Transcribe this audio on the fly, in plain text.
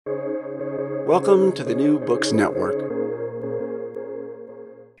Welcome to the New Books Network.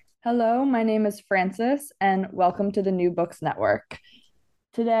 Hello, my name is Francis, and welcome to the New Books Network.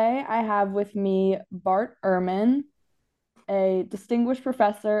 Today, I have with me Bart Ehrman, a distinguished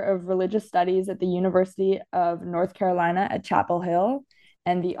professor of religious studies at the University of North Carolina at Chapel Hill,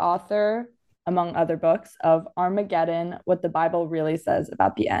 and the author, among other books, of Armageddon, What the Bible Really Says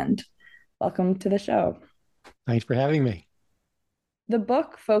About the End. Welcome to the show. Thanks for having me. The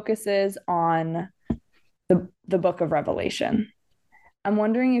book focuses on the book of Revelation. I'm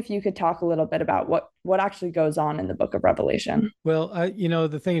wondering if you could talk a little bit about what actually goes on in the book of Revelation. Well,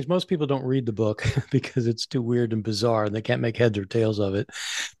 the thing is, most people don't read the book because it's too weird and bizarre, and they can't make heads or tails of it.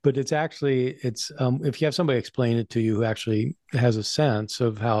 But it's if you have somebody explain it to you who actually has a sense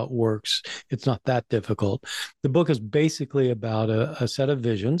of how it works, it's not that difficult. The book is basically about a set of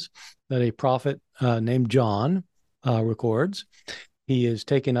visions that a prophet named John records. He is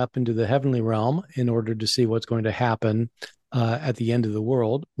taken up into the heavenly realm in order to see what's going to happen at the end of the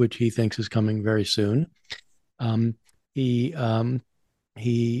world, which he thinks is coming very soon. Um, he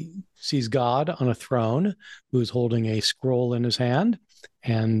he sees God on a throne who is holding a scroll in his hand,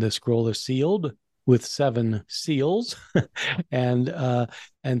 and the scroll is sealed with 7 seals, and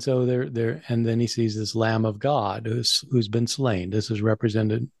so and then he sees this Lamb of God who's been slain. This is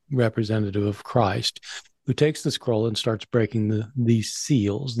representative of Christ, who takes the scroll and starts breaking these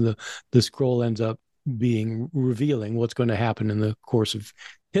seals. The scroll ends up being revealing what's going to happen in the course of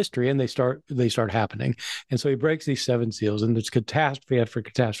history, and they start happening. And so he breaks these 7 seals, and there's catastrophe after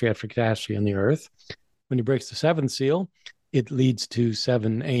catastrophe after catastrophe on the earth. When he breaks the 7th seal, it leads to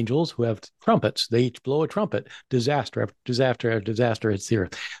 7 angels who have trumpets. They each blow a trumpet. Disaster after disaster after disaster hits the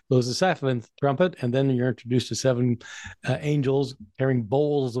earth. Blows the 7th trumpet, and then you're introduced to 7 angels carrying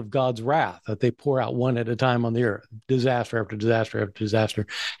bowls of God's wrath that they pour out one at a time on the earth. Disaster after disaster after disaster.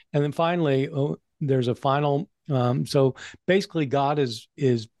 And then finally, there's a final. So basically, God is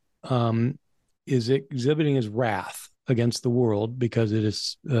exhibiting his wrath against the world because it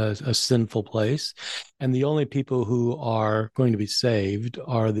is a sinful place, and the only people who are going to be saved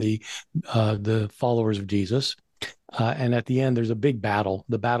are the followers of Jesus. And at the end, there's a big battle,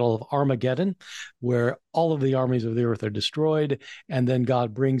 the Battle of Armageddon, where all of the armies of the earth are destroyed. And then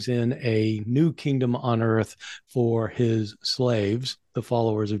God brings in a new kingdom on earth for his slaves, the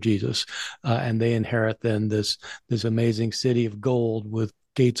followers of Jesus. And they inherit then this amazing city of gold with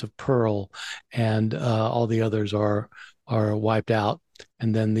gates of pearl, and all the others are wiped out.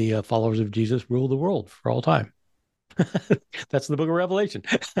 And then the followers of Jesus rule the world for all time. That's the book of Revelation.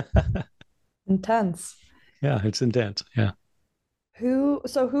 Intense. Yeah, it's intense. Yeah. Who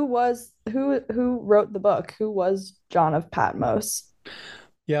wrote the book? Who was John of Patmos?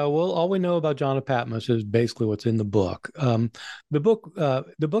 Yeah, well, all we know about John of Patmos is basically what's in the book. The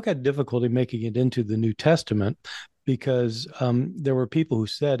book had difficulty making it into the New Testament because there were people who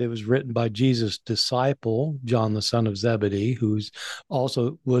said it was written by Jesus' disciple, John, the son of Zebedee, who's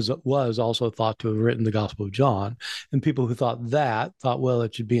also was also thought to have written the Gospel of John. And people who thought, well,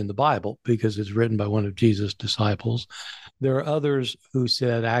 it should be in the Bible because it's written by one of Jesus' disciples. There are others who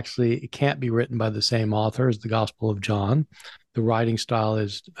said actually it can't be written by the same author as the Gospel of John. The writing style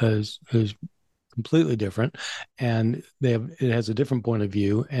is completely different, and it has a different point of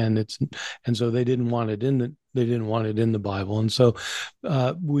view, and so they didn't want it in the Bible, and so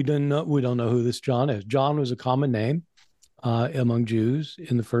we don't know who this John is. John was a common name among Jews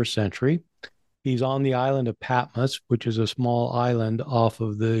in the first century. He's on the island of Patmos, which is a small island off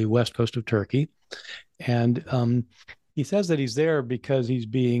of the west coast of Turkey, and he says that he's there because he's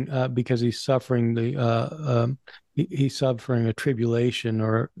suffering he's suffering a tribulation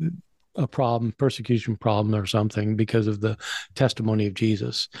or a problem, persecution problem or something because of the testimony of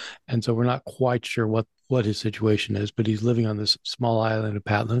Jesus. And so we're not quite sure what his situation is, but he's living on this small island of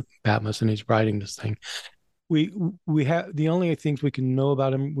Patmos, and he's writing this thing. We have the only things we can know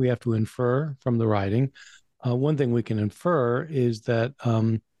about him, we have to infer from the writing. One thing we can infer is that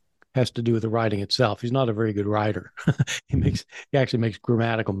has to do with the writing itself. He's not a very good writer. He actually makes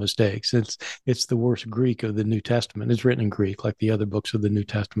grammatical mistakes. It's the worst Greek of the New Testament. It's written in Greek, like the other books of the New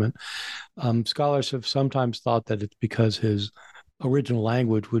Testament. Scholars have sometimes thought that it's because his original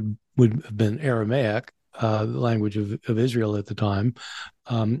language would have been Aramaic, the language of Israel at the time,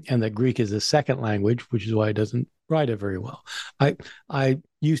 and that Greek is a second language, which is why he doesn't write it very well. I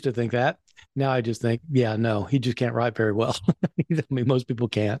used to think that. Now I just think, yeah, no, he just can't write very well. I mean, most people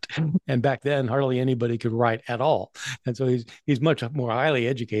can't. And back then, hardly anybody could write at all. And so he's much more highly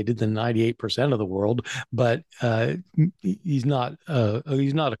educated than 98% of the world, but he's not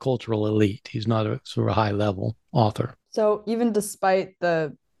a cultural elite. He's not a sort of high level author. So even despite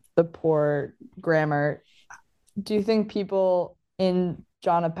the the poor grammar. Do you think people in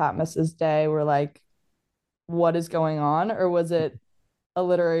John of Patmos's day were like, what is going on? Or was it a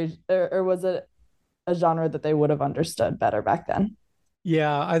literary, or was it a genre that they would have understood better back then?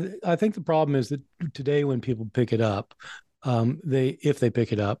 Yeah, I think the problem is that today when people pick it up, they if they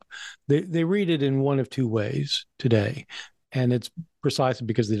pick it up, they read it in one of two ways today, and it's precisely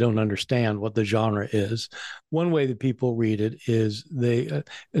because they don't understand what the genre is. One way that people read it is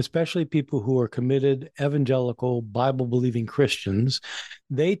especially people who are committed evangelical Bible believing Christians,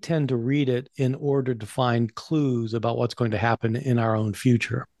 they tend to read it in order to find clues about what's going to happen in our own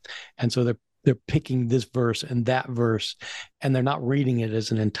future, and so they're picking this verse and that verse, and they're not reading it as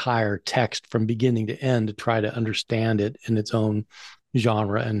an entire text from beginning to end to try to understand it in its own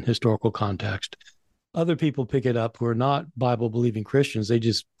genre and historical context. Other people pick it up who are not Bible believing Christians. They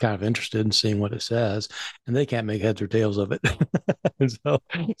just kind of interested in seeing what it says, and they can't make heads or tails of it. And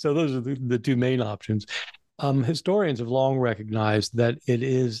so those are the two main options. Historians have long recognized that it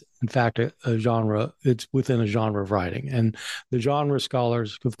is, in fact, a genre. It's within a genre of writing, and the genre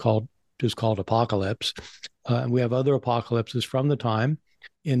scholars have called apocalypse. And we have other apocalypses from the time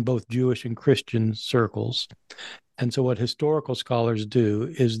in both Jewish and Christian circles. And so, what historical scholars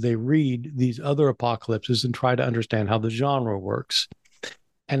do is they read these other apocalypses and try to understand how the genre works.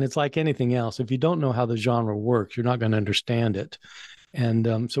 And it's like anything else. If you don't know how the genre works, you're not going to understand it.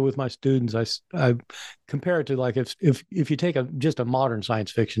 And so with my students, I compare it to like if you take just a modern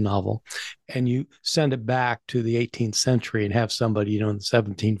science fiction novel and you send it back to the 18th century and have somebody, in the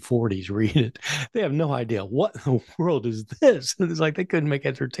 1740s read it, they have no idea what in the world is this. It's like they couldn't make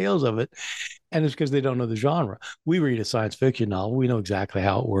heads or tails of it. And it's because they don't know the genre. We read a science fiction novel, we know exactly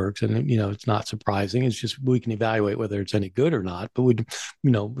how it works, and it's not surprising. It's just we can evaluate whether it's any good or not, but we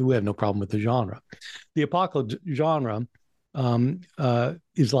have no problem with the genre. The apocalypse genre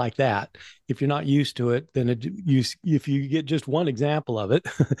is like that. If you're not used to it, then if you get just one example of it,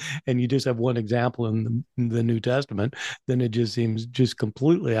 and you just have one example in the New Testament, then it just seems just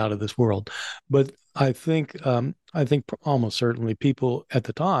completely out of this world. But I think almost certainly people at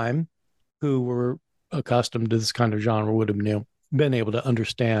the time who were accustomed to this kind of genre would have been able to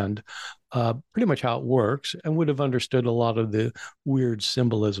understand pretty much how it works and would have understood a lot of the weird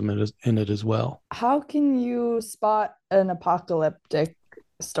symbolism in it as well. How can you spot an apocalyptic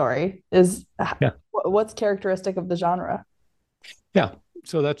story? Yeah. What's characteristic of the genre? Yeah.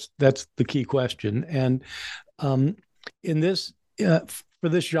 So that's the key question. And in this for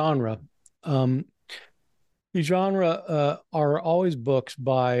this genre, the genre are always books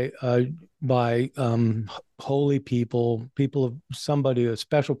by holy people of somebody, a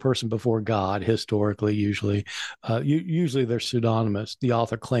special person before God. Historically, usually they're pseudonymous. The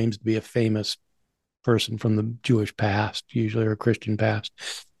author claims to be a famous person from the Jewish past, usually, or Christian past.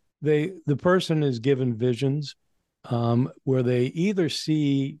 The person is given visions where they either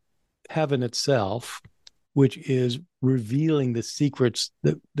see heaven itself, which is revealing the secrets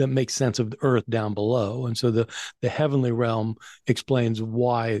that make sense of the earth down below. And so the heavenly realm explains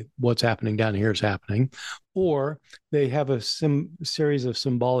why what's happening down here is happening. Or they have a series of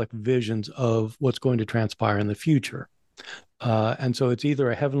symbolic visions of what's going to transpire in the future. And so it's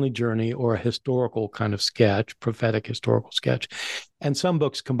either a heavenly journey or a historical kind of sketch, prophetic historical sketch. And some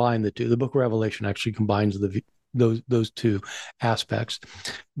books combine the two. The book of Revelation actually combines those two aspects.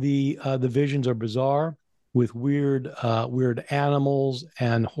 The visions are bizarre, with weird animals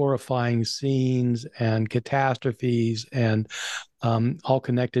and horrifying scenes and catastrophes, and all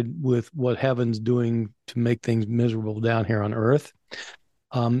connected with what heaven's doing to make things miserable down here on earth.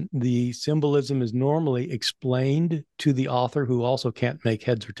 The symbolism is normally explained to the author, who also can't make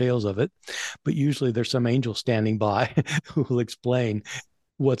heads or tails of it, but usually there's some angel standing by who will explain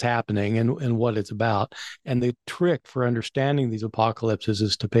what's happening and what it's about. And the trick for understanding these apocalypses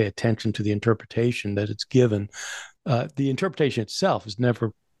is to pay attention to the interpretation that it's given. The interpretation itself is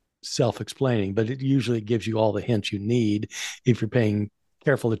never self-explaining, but it usually gives you all the hints you need if you're paying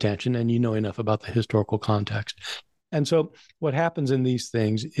careful attention and you know enough about the historical context. And so what happens in these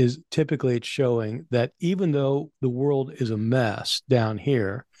things is typically it's showing that even though the world is a mess down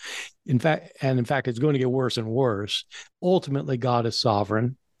here, in fact, it's going to get worse and worse, ultimately God is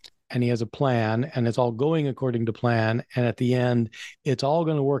sovereign and he has a plan, and it's all going according to plan. And at the end, it's all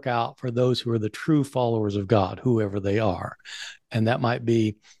going to work out for those who are the true followers of God, whoever they are. And that might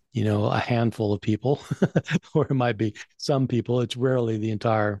be, a handful of people, or it might be some people. It's rarely the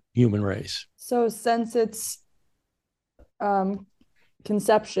entire human race. So since it's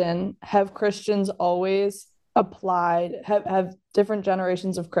conception, have Christians always applied, have different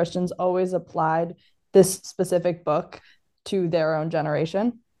generations of Christians always applied this specific book to their own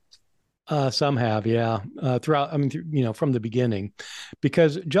generation? Some have, yeah, throughout. I mean, from the beginning,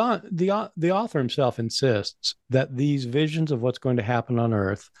 because John, the author himself, insists that these visions of what's going to happen on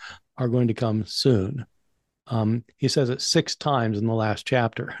Earth are going to come soon. He says it 6 times in the last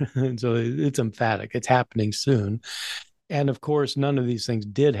chapter, and so it's emphatic. It's happening soon, and of course, none of these things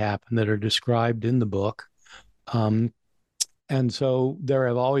did happen that are described in the book. Um, and so there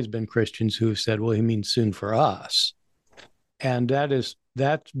have always been Christians who have said, "Well, he means soon for us," and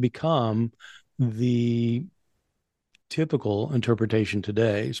that's become the typical interpretation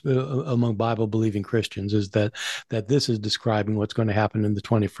today among Bible believing Christians, is that this is describing what's going to happen in the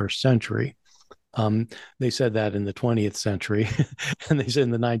 21st century. They said that in the 20th century, and they said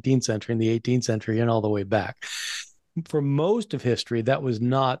in the 19th century, in the 18th century, and all the way back. For most of history, that was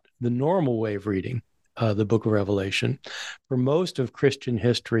not the normal way of reading the book of Revelation. For most of Christian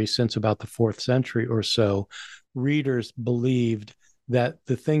history, since about the 4th century or so, readers believed that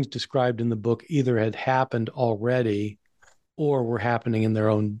the things described in the book either had happened already or were happening in their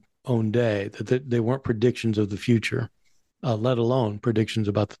own day, that they weren't predictions of the future, let alone predictions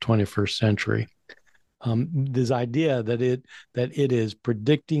about the 21st century. This idea that it is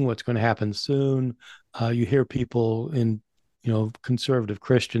predicting what's going to happen soon. You hear people in conservative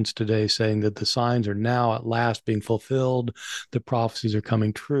Christians today saying that the signs are now at last being fulfilled, the prophecies are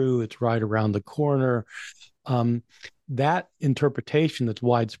coming true, it's right around the corner. That interpretation that's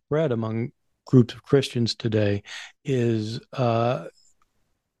widespread among groups of Christians today is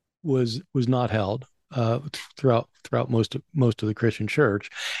was not held throughout most of the Christian church,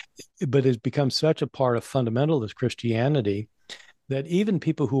 but has become such a part of fundamentalist Christianity that even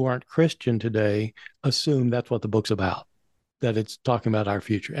people who aren't Christian today assume that's what the book's about, that it's talking about our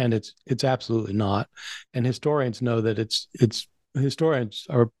future, and it's absolutely not. And historians know that it's historians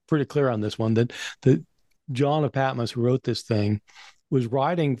are pretty clear on this one, that John of Patmos, who wrote this thing, was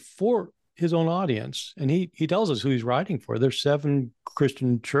writing for his own audience. And he tells us who he's writing for. There's 7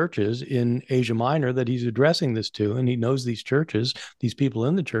 Christian churches in Asia Minor that he's addressing this to. And he knows these churches, these people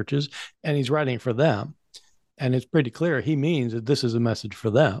in the churches, and he's writing for them. And it's pretty clear he means that this is a message for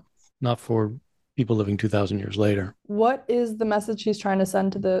them, not for people living 2,000 years later. What is the message he's trying to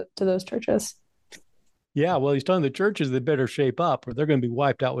send to those churches? Yeah, well, he's telling the churches they better shape up or they're going to be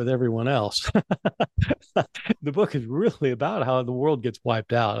wiped out with everyone else. The book is really about how the world gets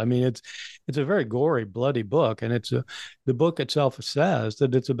wiped out. I mean, it's a very gory, bloody book, and the book itself says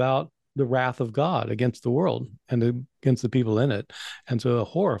that it's about the wrath of God against the world and against the people in it. And so a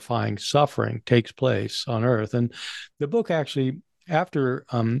horrifying suffering takes place on earth. And the book actually, after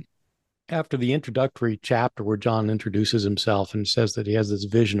the introductory chapter where John introduces himself and says that he has this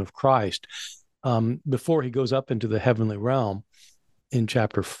vision of Christ, before he goes up into the heavenly realm in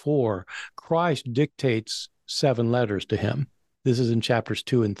chapter 4, Christ dictates 7 letters to him. This is in chapters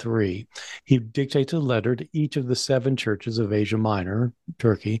 2 and 3. He dictates a letter to each of the 7 churches of Asia Minor,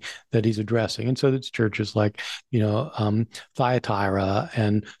 Turkey, that he's addressing. And so it's churches like, Thyatira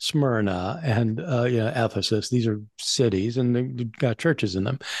and Smyrna and, Ephesus. These are cities, and they've got churches in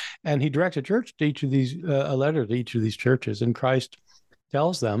them. And he directs a letter to each of these churches. And Christ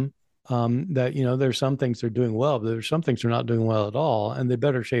tells them that, there's some things they're doing well, but there's some things they're not doing well at all, and they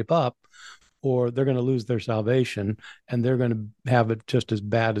better shape up or they're going to lose their salvation, and they're going to have it just as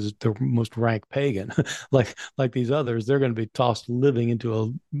bad as the most rank pagan. like these others, they're going to be tossed living into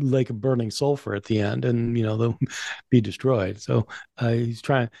a lake of burning sulfur at the end, and they'll be destroyed. So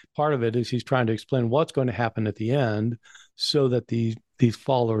part of it is he's trying to explain what's going to happen at the end, so that these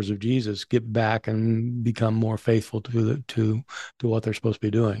followers of Jesus get back and become more faithful to what they're supposed to be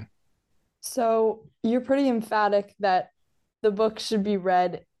doing. So you're pretty emphatic that the book should be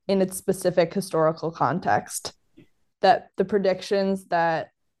read in its specific historical context, that the predictions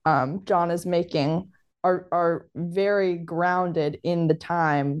that John is making are very grounded in the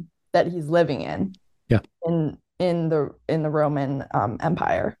time that he's living in. Yeah. In the Roman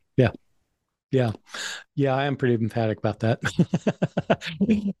Empire. Yeah. Yeah, I am pretty emphatic about that.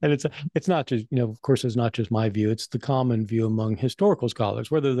 And it's not just, of course, it's not just my view. It's the common view among historical scholars,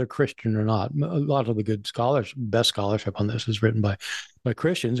 whether they're Christian or not. A lot of the good scholars, best scholarship on this is written by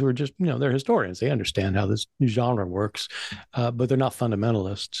Christians who are just, they're historians. They understand how this genre works, but they're not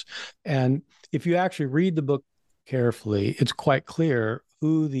fundamentalists. And if you actually read the book carefully, it's quite clear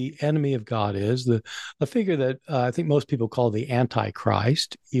who the enemy of God is, a figure that I think most people call the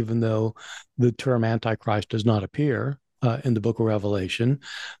Antichrist, even though the term Antichrist does not appear in the book of Revelation.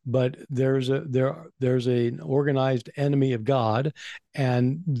 But there's an organized enemy of God,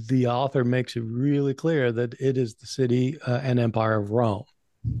 and the author makes it really clear that it is the city and empire of Rome,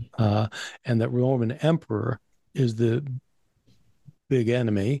 and that Roman emperor is the big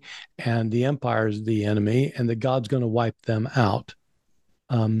enemy, and the empire is the enemy, and that God's going to wipe them out.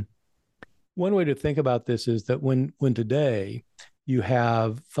 One way to think about this is that when today you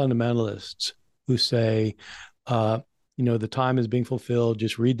have fundamentalists who say, the time is being fulfilled,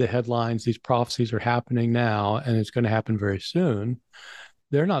 just read the headlines, these prophecies are happening now, and it's going to happen very soon.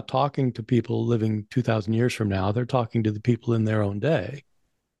 They're not talking to people living 2,000 years from now. They're talking to the people in their own day.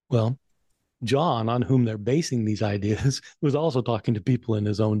 Well, John, on whom they're basing these ideas, was also talking to people in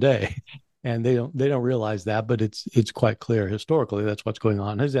his own day. And they don't realize that, but it's quite clear historically that's what's going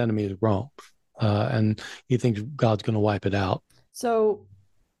on. His enemy is Rome, and he thinks God's going to wipe it out. So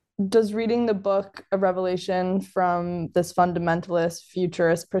does reading the book of Revelation from this fundamentalist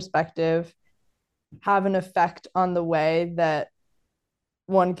futurist perspective have an effect on the way that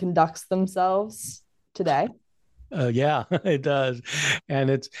one conducts themselves today? Yeah, it does. And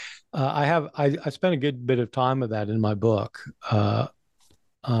it's I spent a good bit of time with that in my book,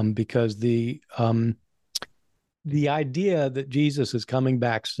 because the idea that Jesus is coming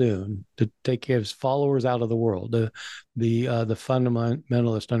back soon to take his followers out of the world, the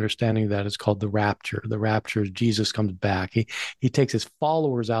fundamentalist understanding of that is called the rapture. The rapture is Jesus comes back. He takes his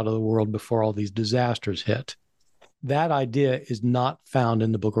followers out of the world before all these disasters hit. That idea is not found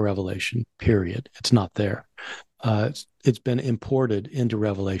in the book of Revelation, period. It's not there. It's been imported into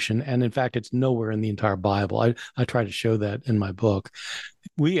Revelation. And in fact, it's nowhere in the entire Bible. I try to show that in my book.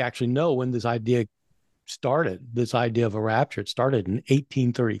 We actually know when this idea started, this idea of a rapture. It started in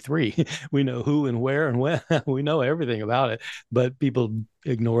 1833. We know who and where and when. We know everything about it, but people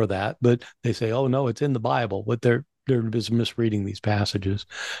ignore that. But they say, oh, no, it's in the Bible. But they're just misreading these passages.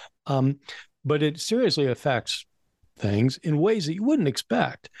 But it seriously affects things in ways that you wouldn't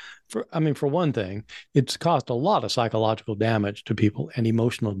expect. For one thing, it's caused a lot of psychological damage to people and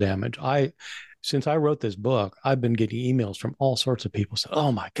emotional damage. Since I wrote this book, I've been getting emails from all sorts of people saying,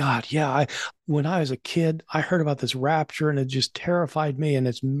 oh my God, yeah, when I was a kid, I heard about this rapture and it just terrified me and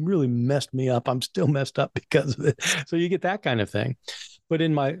it's really messed me up. I'm still messed up because of it. So you get that kind of thing. But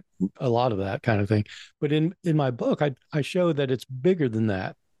a lot of that kind of thing. But in my book, I show that it's bigger than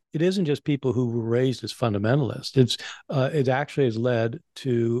that. It isn't just people who were raised as fundamentalists. It actually has led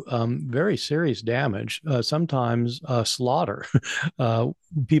to very serious damage, sometimes slaughter,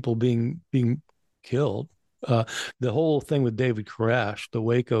 people being killed. The whole thing with David Koresh, the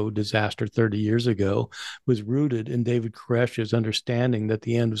Waco disaster 30 years ago, was rooted in David Koresh's understanding that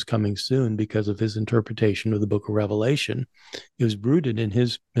the end was coming soon because of his interpretation of the book of Revelation. It was rooted in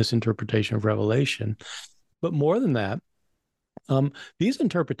his misinterpretation of Revelation. But more than that, these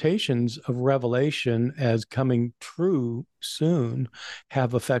interpretations of Revelation as coming true soon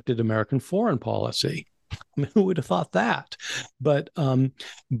have affected American foreign policy. I mean, who would have thought that? But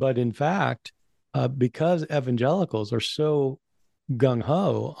in fact, because evangelicals are so gung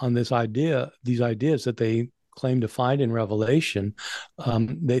ho on these ideas that they claim to find in Revelation,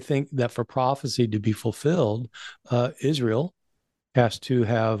 they think that for prophecy to be fulfilled, Israel has to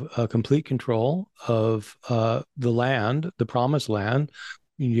have complete control of the land, the promised land.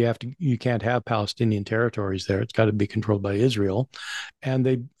 You can't have Palestinian territories there. It's got to be controlled by Israel, and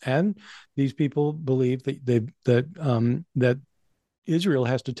these people believe that Israel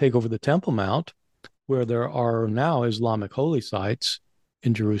has to take over the Temple Mount, where there are now Islamic holy sites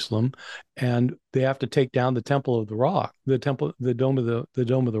in Jerusalem, and they have to take down the Temple of the Rock, the Dome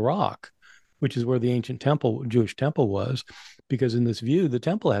of the Rock, which is where the ancient Jewish temple was, because in this view, the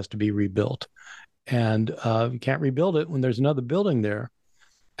temple has to be rebuilt. And you can't rebuild it when there's another building there.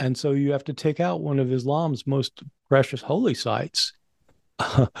 And so you have to take out one of Islam's most precious holy sites.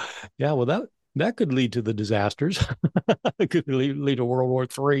 Yeah, well, that could lead to the disasters. It could lead to World War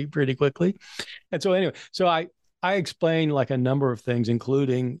III pretty quickly. And so anyway, so I explain like a number of things,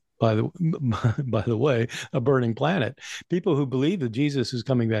 including, by the way, a burning planet. People who believe that Jesus is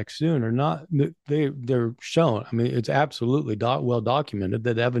coming back soon are not. They're shown. I mean, it's absolutely well documented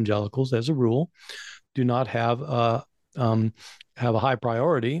that evangelicals, as a rule, do not have a high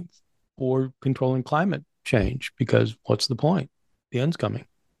priority for controlling climate change, because what's the point? The end's coming.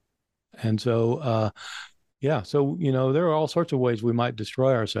 And so, so there are all sorts of ways we might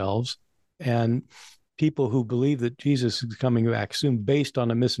destroy ourselves, and people who believe that Jesus is coming back soon based on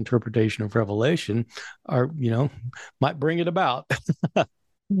a misinterpretation of Revelation might bring it about. So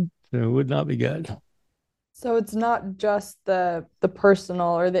it would not be good. So it's not just the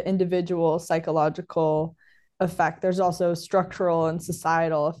personal or the individual psychological effect. There's also structural and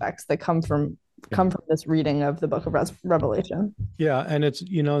societal effects that come from this reading of the book of Revelation. Yeah, and it's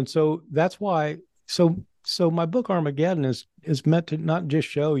and so that's why. So So my book Armageddon is meant to not just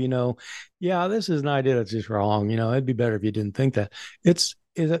show, yeah, this is an idea that's just wrong. It'd be better if you didn't think that. It's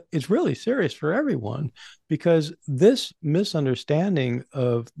really serious for everyone because this misunderstanding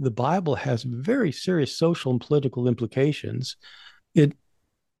of the Bible has very serious social and political implications. It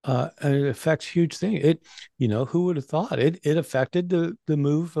and it affects huge things. Who would have thought it affected the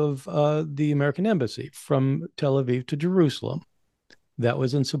move of the American embassy from Tel Aviv to Jerusalem. That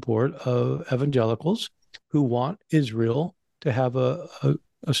was in support of evangelicals who want Israel to have a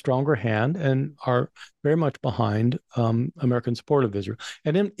stronger hand and are very much behind American support of Israel.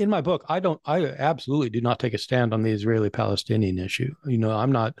 And in my book, I absolutely do not take a stand on the Israeli-Palestinian issue.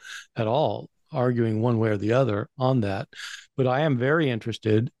 I'm not at all arguing one way or the other on that, but I am very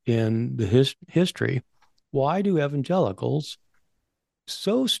interested in the history. Why do evangelicals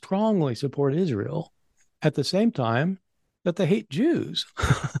so strongly support Israel at the same time that they hate Jews?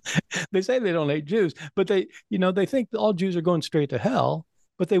 They say they don't hate Jews, but they think all Jews are going straight to hell,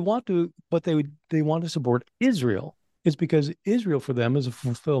 but they want to support Israel. It's because Israel for them is a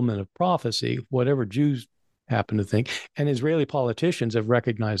fulfillment of prophecy, whatever Jews happen to think. And Israeli politicians have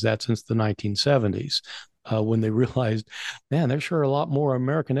recognized that since the 1970s. When they realized, man, there's sure a lot more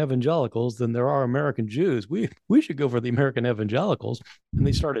American evangelicals than there are American Jews. We should go for the American evangelicals, and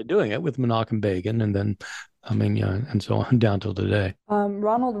they started doing it with Menachem Begin, and then, and so on down till today.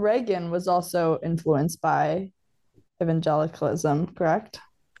 Ronald Reagan was also influenced by evangelicalism, correct?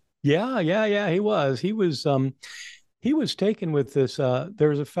 Yeah. He was taken with this. There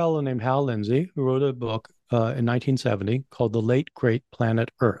was a fellow named Hal Lindsey who wrote a book in 1970 called "The Late Great Planet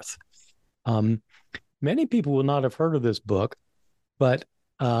Earth." Many people will not have heard of this book, but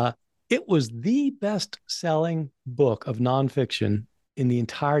it was the best-selling book of nonfiction in the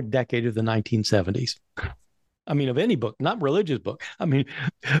entire decade of the 1970s. Of any book, not religious book.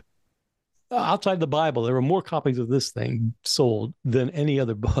 Outside the Bible, there were more copies of this thing sold than any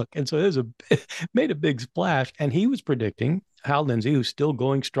other book. And so it made a big splash. And he was predicting, Hal Lindsey, who's still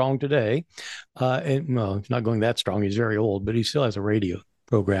going strong today, he's not going that strong. He's very old, but he still has a radio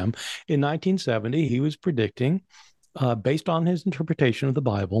program. In 1970, he was predicting, based on his interpretation of the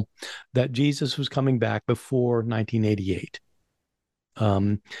Bible, that Jesus was coming back before 1988.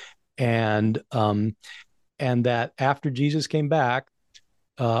 And that after Jesus came back,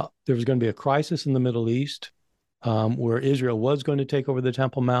 there was going to be a crisis in the Middle East where Israel was going to take over the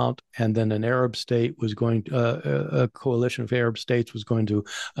Temple Mount, and then an Arab state was going a coalition of Arab states was going to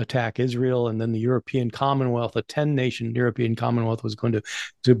attack Israel, and then the European Commonwealth, a 10-nation European Commonwealth, was going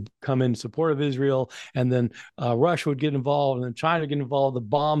to come in support of Israel, and then Russia would get involved, and then China would get involved, the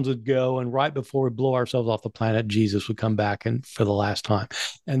bombs would go, and right before we blow ourselves off the planet, Jesus would come back and for the last time.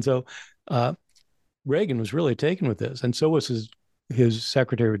 And so Reagan was really taken with this, and so was his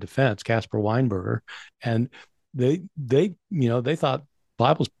Secretary of Defense, Caspar Weinberger, and they thought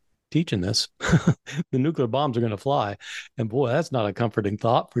Bible's teaching this. The nuclear bombs are going to fly, and boy, that's not a comforting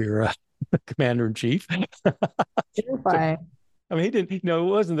thought for your commander in chief. Terrifying. He didn't. It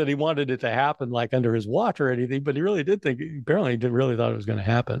wasn't that he wanted it to happen like under his watch or anything, but he really did think. Apparently, he did really thought it was going to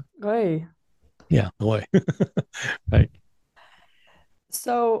happen. Oy. Yeah, boy. Right.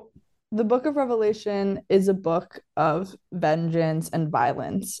 So the book of Revelation is a book of vengeance and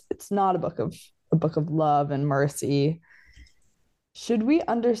violence. It's not a book of love and mercy. Should we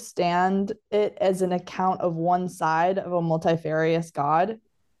understand it as an account of one side of a multifarious God?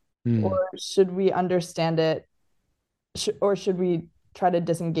 Or should we understand it, or should we try to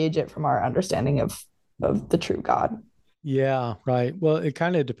disengage it from our understanding of the true God? Yeah, right. Well, it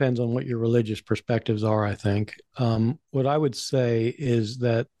kind of depends on what your religious perspectives are, I think. What I would say is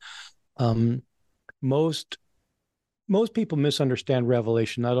that most people misunderstand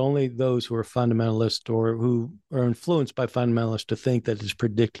Revelation, not only those who are fundamentalists or who are influenced by fundamentalists to think that it's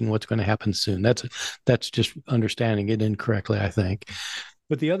predicting what's going to happen soon. That's just understanding it incorrectly, I think.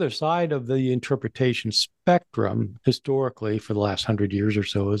 But the other side of the interpretation spectrum, historically, for the last 100 years or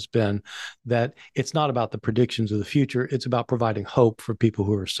so, has been that it's not about the predictions of the future. It's about providing hope for people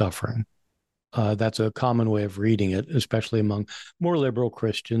who are suffering. That's a common way of reading it, especially among more liberal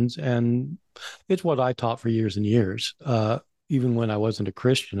Christians. And it's what I taught for years and years. Even when I wasn't a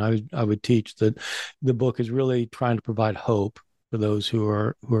Christian, I would teach that the book is really trying to provide hope for those who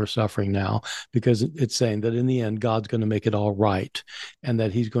are suffering now, because it's saying that in the end, God's going to make it all right, and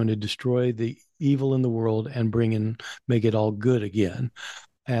that he's going to destroy the evil in the world and make it all good again.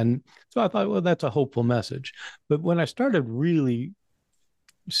 And so I thought, well, that's a hopeful message. But when I started really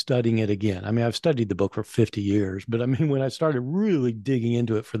studying it again, I've studied the book for 50 years, but when I started really digging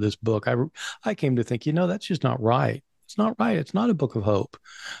into it for this book, I came to think, that's just not right. It's not right. It's not a book of hope.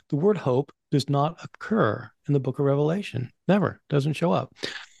 The word hope does not occur in the book of Revelation. Never. Doesn't show up.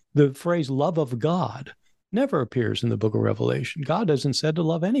 The phrase love of God never appears in the book of Revelation. God doesn't said to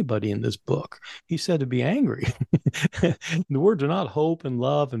love anybody in this book. He said to be angry. The words are not hope and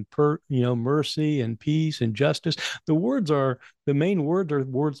love and mercy and peace and justice. The main words are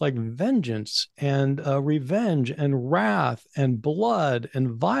words like vengeance and revenge and wrath and blood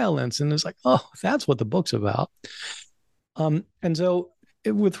and violence. And it's like, oh, that's what the book's about. And so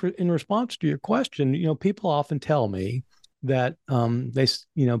in response to your question, people often tell me that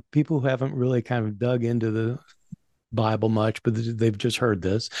people who haven't really kind of dug into the Bible much, but they've just heard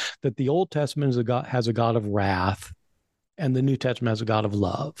this, that the Old Testament has a God of wrath and the New Testament has a God of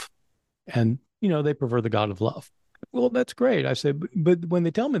love. And, they prefer the God of love. Well, that's great. I say, but when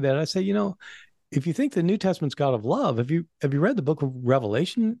they tell me that, I say, if you think the New Testament's God of love, have you read the book of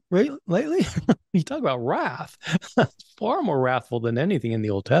Revelation lately? You talk about wrath, far more wrathful than anything in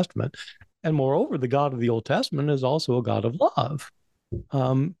the Old Testament. And moreover, the God of the Old Testament is also a God of love.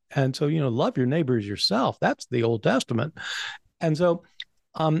 And so, love your neighbor as yourself. That's the Old Testament. And so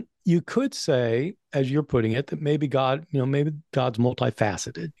you could say, as you're putting it, that maybe God's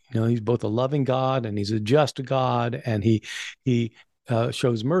multifaceted. He's both a loving God and he's a just God, and he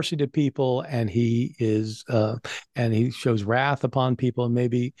shows mercy to people, and he shows wrath upon people. And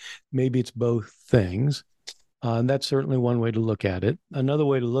maybe it's both things. And that's certainly one way to look at it. Another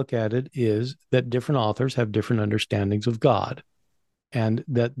way to look at it is that different authors have different understandings of God, and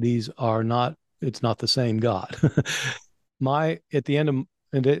that it's not the same God. At the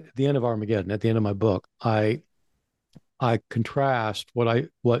end of Armageddon, at the end of my book, I contrast what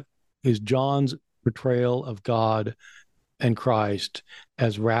is John's portrayal of God and Christ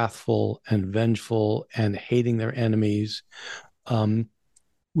as wrathful and vengeful and hating their enemies,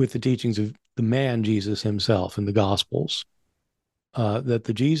 with the teachings of the man Jesus himself in the Gospels. That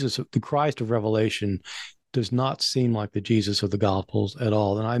the Christ of Revelation does not seem like the Jesus of the Gospels at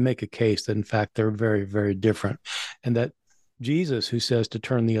all. And I make a case that, in fact, they're very, very different. And that Jesus, who says to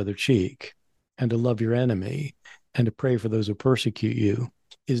turn the other cheek and to love your enemy and to pray for those who persecute you,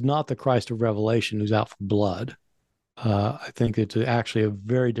 is not the Christ of Revelation who's out for blood. I think it's actually a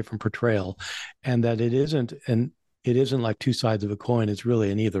very different portrayal, and that it isn't like two sides of a coin. It's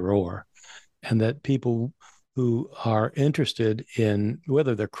really an either or. And that people who are interested in,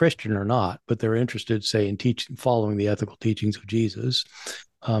 whether they're Christian or not, but they're interested, say, in following the ethical teachings of Jesus,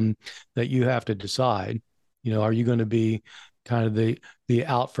 that you have to decide, are you going to be kind of the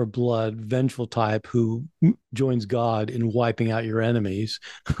out for blood, vengeful type who joins God in wiping out your enemies,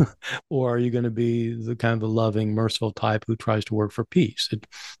 or are you going to be the kind of the loving, merciful type who tries to work for peace?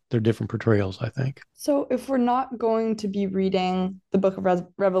 They're different portrayals, I think. So if we're not going to be reading the book of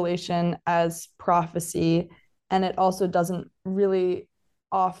Revelation as prophecy, and it also doesn't really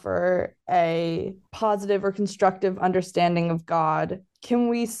offer a positive or constructive understanding of God,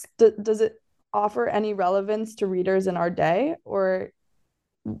 does it offer any relevance to readers in our day, or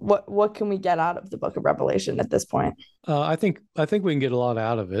what can we get out of the book of Revelation at this point? I think we can get a lot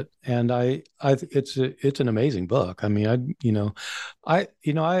out of it, and it's an amazing book. I mean,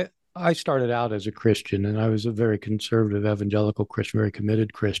 I started out as a Christian, and I was a very conservative evangelical Christian, very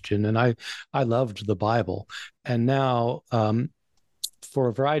committed Christian, and I loved the Bible. And now, for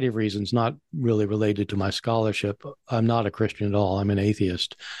a variety of reasons, not really related to my scholarship, I'm not a Christian at all. I'm an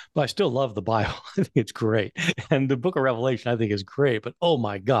atheist, but I still love the Bible. I think it's great. And the book of Revelation, I think, is great, but oh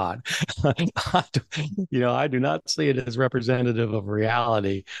my God, I do not see it as representative of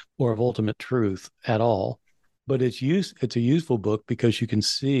reality or of ultimate truth at all. But it's a useful book because you can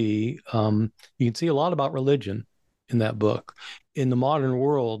see a lot about religion in that book. In the modern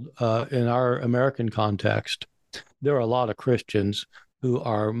world, in our American context, there are a lot of Christians who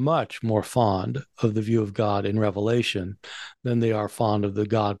are much more fond of the view of God in Revelation than they are fond of the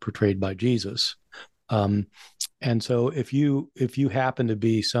God portrayed by Jesus. And so if you happen to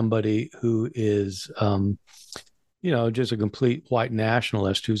be somebody who is just a complete white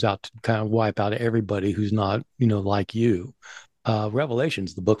nationalist who's out to kind of wipe out everybody who's not like you,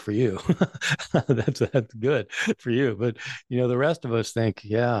 Revelation's the book for you. That's good for you. But the rest of us think,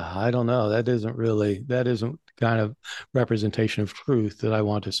 yeah, I don't know, that isn't kind of representation of truth that I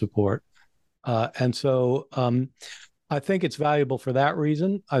want to support. And so I think it's valuable for that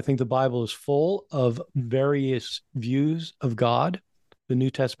reason. I think the Bible is full of various views of God. The New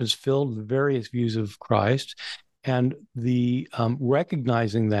Testament is filled with various views of Christ, and the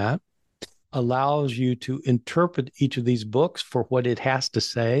recognizing that allows you to interpret each of these books for what it has to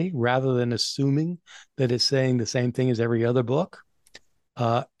say, rather than assuming that it's saying the same thing as every other book.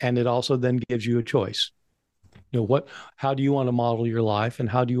 And it also then gives you a choice. How do you want to model your life, and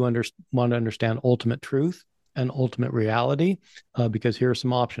how do you want to understand ultimate truth and ultimate reality? Because here are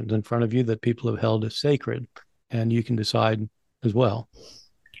some options in front of you that people have held as sacred, and you can decide as well.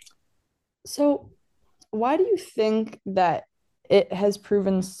 So, why do you think that it has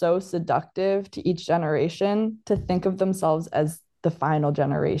proven so seductive to each generation to think of themselves as the final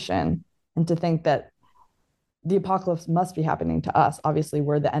generation and to think that the apocalypse must be happening to us? Obviously,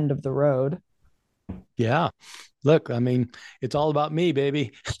 we're the end of the road. Yeah. Look, I mean, it's all about me,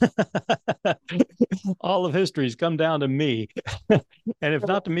 baby. All of history's come down to me. And if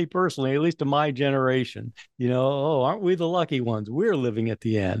not to me personally, at least to my generation, oh, aren't we the lucky ones? We're living at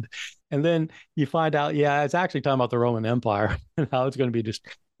the end. And then you find out, yeah, it's actually talking about the Roman Empire and how it's going to be just,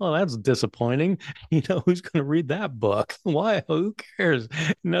 well, that's disappointing. Who's going to read that book? Why? Who cares?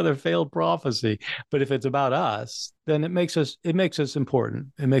 Another failed prophecy. But if it's about us, then it makes us important.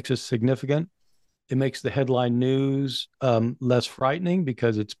 It makes us significant. It makes the headline news less frightening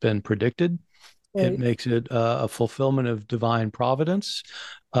because it's been predicted. It Right. makes it a fulfillment of divine providence.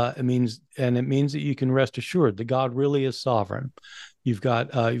 It means that you can rest assured that God really is sovereign. You've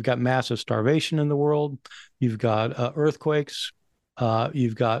got massive starvation in the world. You've got earthquakes.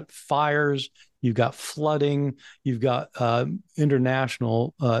 You've got fires. You've got flooding. You've got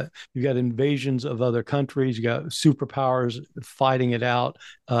international. You've got invasions of other countries. You got superpowers fighting it out.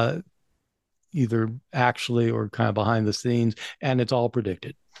 Either actually or kind of behind the scenes, and it's all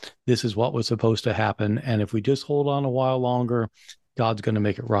predicted. This is what was supposed to happen. And if we just hold on a while longer, God's going to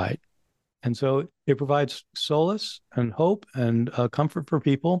make it right. And so it provides solace and hope and comfort for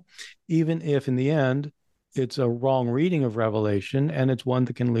people, even if in the end it's a wrong reading of Revelation and it's one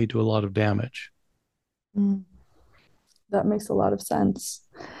that can lead to a lot of damage. Mm, that makes a lot of sense.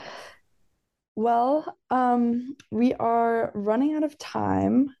 Well, we are running out of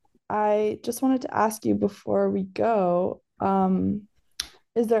time. I just wanted to ask you before we go,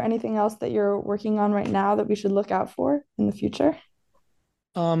 is there anything else that you're working on right now that we should look out for in the future?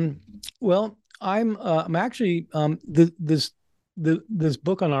 Um, well, I'm actually this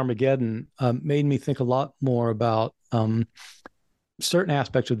book on Armageddon made me think a lot more about certain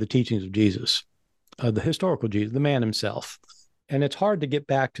aspects of the teachings of Jesus, the historical Jesus, the man himself. And it's hard to get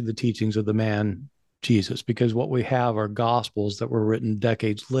back to the teachings of the man Jesus because what we have are gospels that were written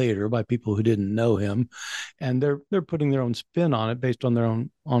decades later by people who didn't know him, and they're putting their own spin on it based on their own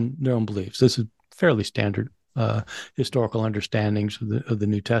beliefs. This is fairly standard historical understandings of the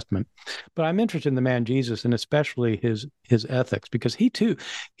New Testament. But I'm interested in the man Jesus and especially his ethics because he too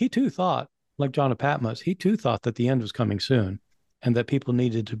thought, like John of Patmos, he too thought that the end was coming soon and that people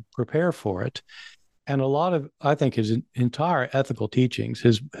needed to prepare for it. And a lot of, I think, his entire ethical teachings,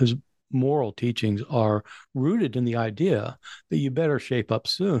 his moral teachings are rooted in the idea that you better shape up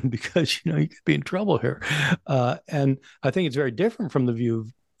soon because you could be in trouble here. And I think it's very different from the view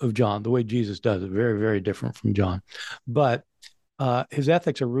of John. The way Jesus does it, very, very different from John. But his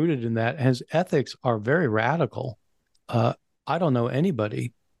ethics are rooted in that. And his ethics are very radical. I don't know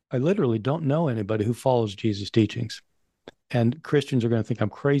anybody. I literally don't know anybody who follows Jesus' teachings. And Christians are going to think I'm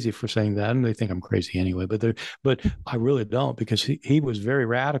crazy for saying that, and they think I'm crazy anyway. But I really don't because he was very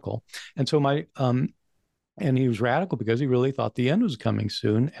radical, and so and he was radical because he really thought the end was coming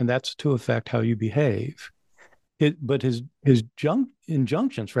soon, and that's to affect how you behave. But his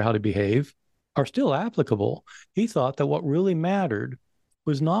injunctions for how to behave are still applicable. He thought that what really mattered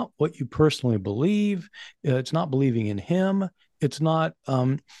was not what you personally believe. It's not believing in him. It's not.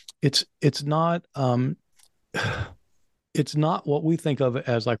 It's not. It's not what we think of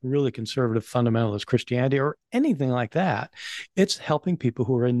as like really conservative fundamentalist Christianity or anything like that. It's helping people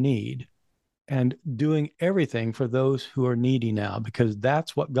who are in need and doing everything for those who are needy now, because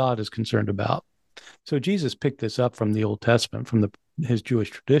that's what God is concerned about. So Jesus picked this up from the Old Testament, from his Jewish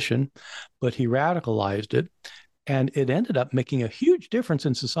tradition, but he radicalized it. And it ended up making a huge difference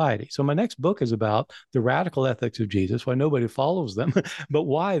in society. So my next book is about the radical ethics of Jesus, why nobody follows them, but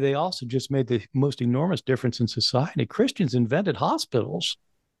why they also just made the most enormous difference in society. Christians invented hospitals.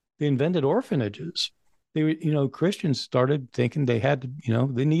 They invented orphanages. Christians started thinking they had to,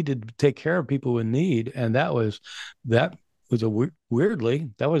 they needed to take care of people in need. And that was weirdly,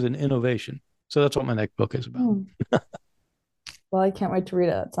 that was an innovation. So that's what my next book is about. Hmm. Well, I can't wait to read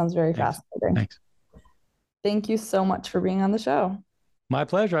it. It sounds very Thanks. fascinating. Thanks. Thank you so much for being on the show. My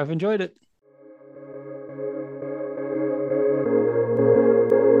pleasure. I've enjoyed it.